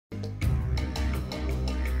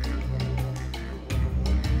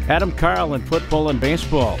Adam Carl in football and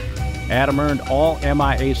baseball. Adam earned all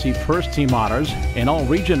MIAC first team honors and all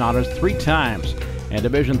region honors 3 times, and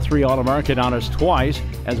Division III All-American honors twice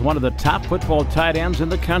as one of the top football tight ends in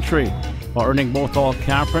the country, while earning both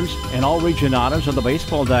all-conference and all-region honors on the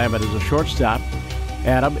baseball diamond as a shortstop.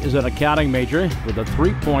 Adam is an accounting major with a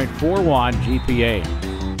 3.41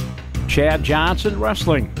 GPA. Chad Johnson,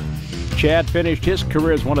 wrestling. Chad finished his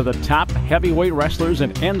career as one of the top heavyweight wrestlers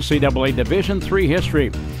in NCAA Division III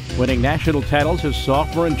history, winning national titles his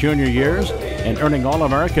sophomore and junior years and earning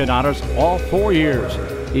All-American honors all 4 years.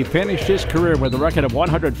 He finished his career with a record of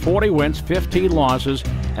 140 wins, 15 losses,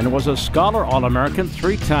 and was a Scholar All-American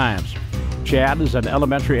 3 times. Chad is an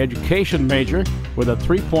elementary education major with a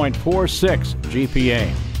 3.46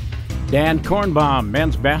 GPA. Dan Kornbaum,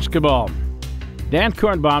 men's basketball. Dan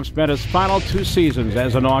Kornbaum spent his final 2 seasons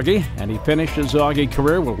as an Auggie, and he finished his Auggie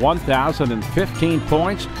career with 1,015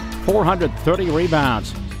 points, 430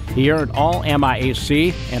 rebounds. He earned all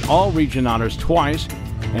MIAC and all region honors twice,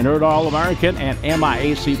 and earned All-American and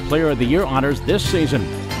MIAC Player of the Year honors this season.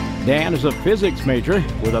 Dan is a physics major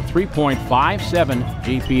with a 3.57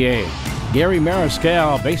 GPA. Gary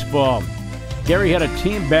Mariscal, baseball. Gary had a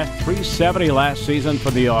team best 370 last season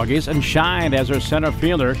for the Augies and shined as their center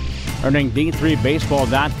fielder, earning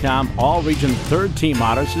D3Baseball.com All-Region third team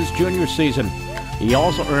honors his junior season. He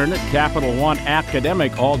also earned Capital One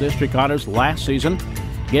Academic All-District honors last season.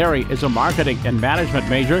 Gary is a marketing and management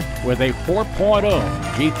major with a 4.0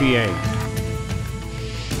 GPA.